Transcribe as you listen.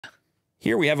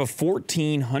Here we have a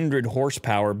 1,400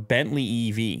 horsepower Bentley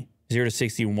EV, 0 to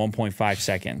 60 in 1.5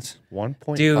 seconds.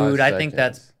 1.5 Dude, I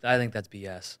seconds. think that's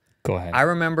BS. Go ahead. I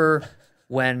remember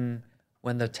when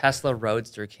the Tesla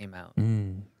Roadster came out.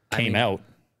 Came out.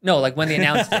 No, like when they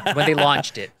announced it, when they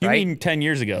launched it, You right? mean 10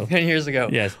 years ago? 10 years ago.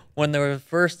 Yes. When there were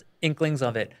first inklings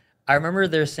of it. I remember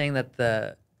they're saying that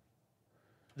the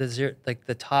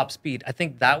top speed, I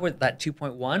think that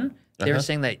 2.1, they were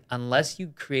saying that unless you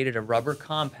created a rubber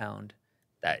compound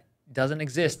that doesn't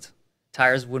exist,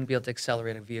 tires wouldn't be able to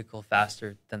accelerate a vehicle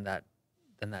faster than that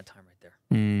time right there.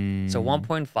 So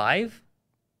 1.5?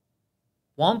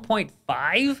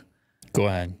 1.5? Go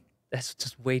ahead. That's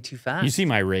just way too fast. You see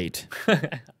my rate.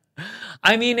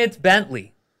 I mean, it's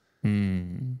Bentley.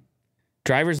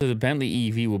 Drivers of the Bentley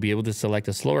EV will be able to select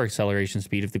a slower acceleration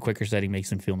speed if the quicker setting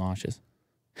makes them feel nauseous.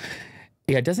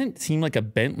 Yeah, it doesn't seem like a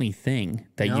Bentley thing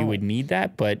that you would need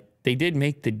that, but they did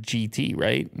make the GT,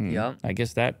 right? Yeah. I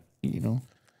guess that, you know.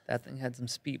 That thing had some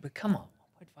speed, but come on.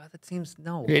 1.5, that seems,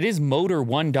 no. It is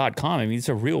motor1.com. I mean, it's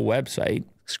a real website.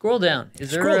 Scroll down.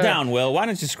 Scroll down, Will. Why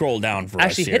don't you scroll down for us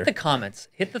Actually, here? hit the comments.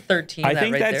 Hit the 13. I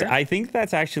think right there. I think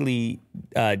that's actually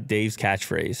Dave's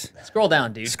catchphrase. Scroll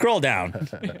down, dude. Scroll down.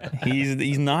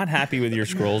 He's not happy with your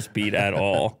scroll speed at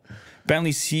all.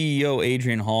 Bentley CEO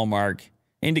Adrian Hallmark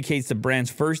indicates the brand's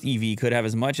first EV could have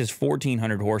as much as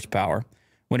 1,400 horsepower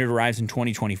when it arrives in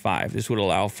 2025. This would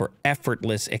allow for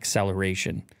effortless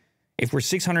acceleration. If we're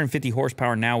 650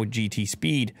 horsepower now with GT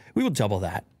speed, we will double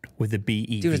that with the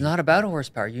BEV. Dude, it's not about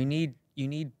horsepower. You need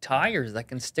tires that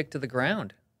can stick to the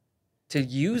ground to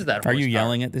use that horsepower. Are you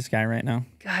yelling at this guy right now?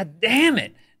 God damn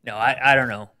it. No, I don't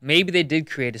know. Maybe they did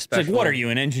create a special. It's like, what are you,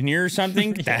 an engineer or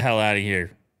something? Get the hell out of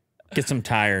here. Get some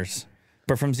tires.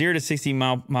 But from 0 to 60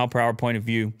 mile per hour point of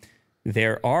view,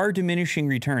 there are diminishing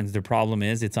returns. The problem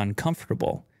is it's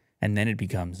uncomfortable, and then it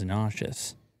becomes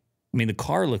nauseous. I mean, the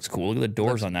car looks cool. Look at the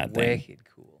doors on that thing. Wicked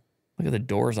cool. Look at the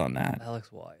doors on that. That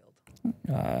looks wild.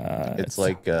 It's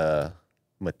like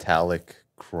metallic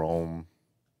chrome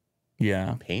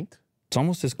paint. It's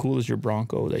almost as cool as your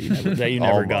Bronco that you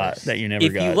never got.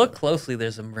 If you look closely,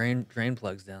 there's some drain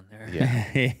plugs down there.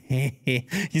 Yeah.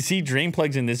 You see drain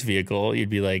plugs in this vehicle, you'd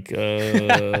be like,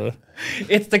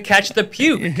 It's to catch the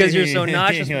puke because you're so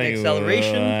nauseous with the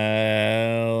acceleration.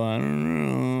 Well, I don't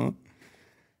know.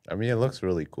 I mean, it looks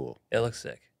really cool. It looks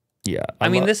sick. Yeah. I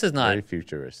mean, this is not very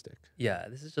futuristic. Yeah,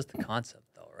 this is just the concept,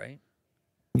 though, right?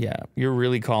 Yeah, you're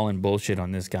really calling bullshit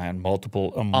on this guy on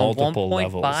multiple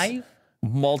levels. 1.5?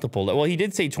 Multiple. Well, he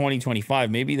did say 2025.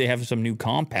 Maybe they have some new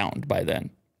compound by then.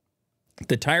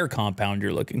 The tire compound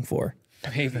you're looking for.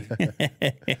 Maybe.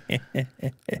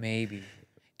 Maybe.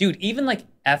 Dude, even like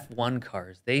F1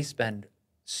 cars, they spend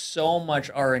so much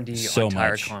R&D on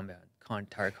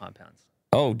tire compounds.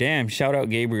 Oh, damn. Shout out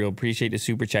Gabriel. Appreciate the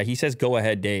super chat. He says, go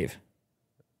ahead, Dave.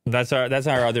 That's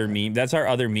our other meme. That's our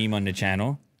other meme on the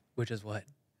channel. Which is what?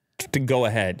 To go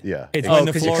ahead. Yeah. It's when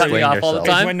the floor is off all the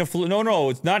time. It's when the floor. No,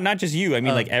 it's not just you. I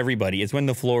mean, like everybody. It's when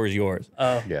the floor is yours.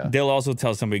 Oh, yeah. They'll also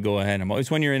tell somebody go ahead. It's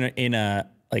when you're in a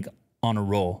like on a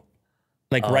roll.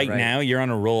 Like right now, you're on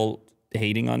a roll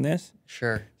hating on this.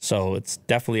 Sure. So it's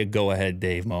definitely a go ahead,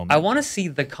 Dave moment. I want to see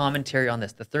the commentary on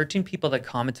this. The 13 people that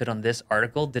commented on this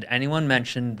article. Did anyone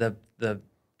mention Did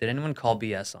anyone call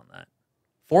BS on that?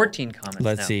 14 comments.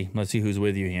 Let's see who's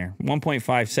with you here.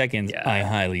 1.5 seconds. Yeah. I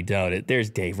highly doubt it. There's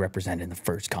Dave representing the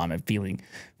first comment, feeling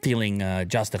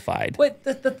justified. But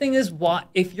the thing is, why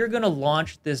if you're gonna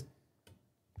launch this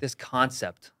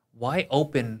concept, why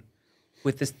open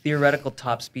with this theoretical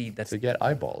top speed? That's to get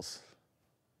eyeballs.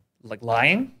 Like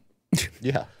lying.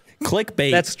 Yeah.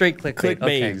 Clickbait. That's straight clickbait. Clickbait.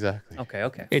 Okay. Exactly.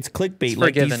 Okay. It's clickbait,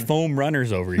 like these foam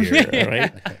runners over here. All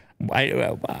right.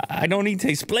 I don't need to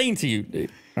explain to you.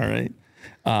 All right.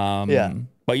 Yeah.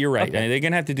 But you're right. Okay. They're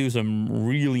going to have to do some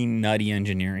really nutty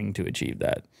engineering to achieve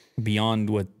that beyond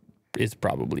what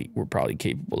we're probably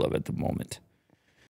capable of at the moment.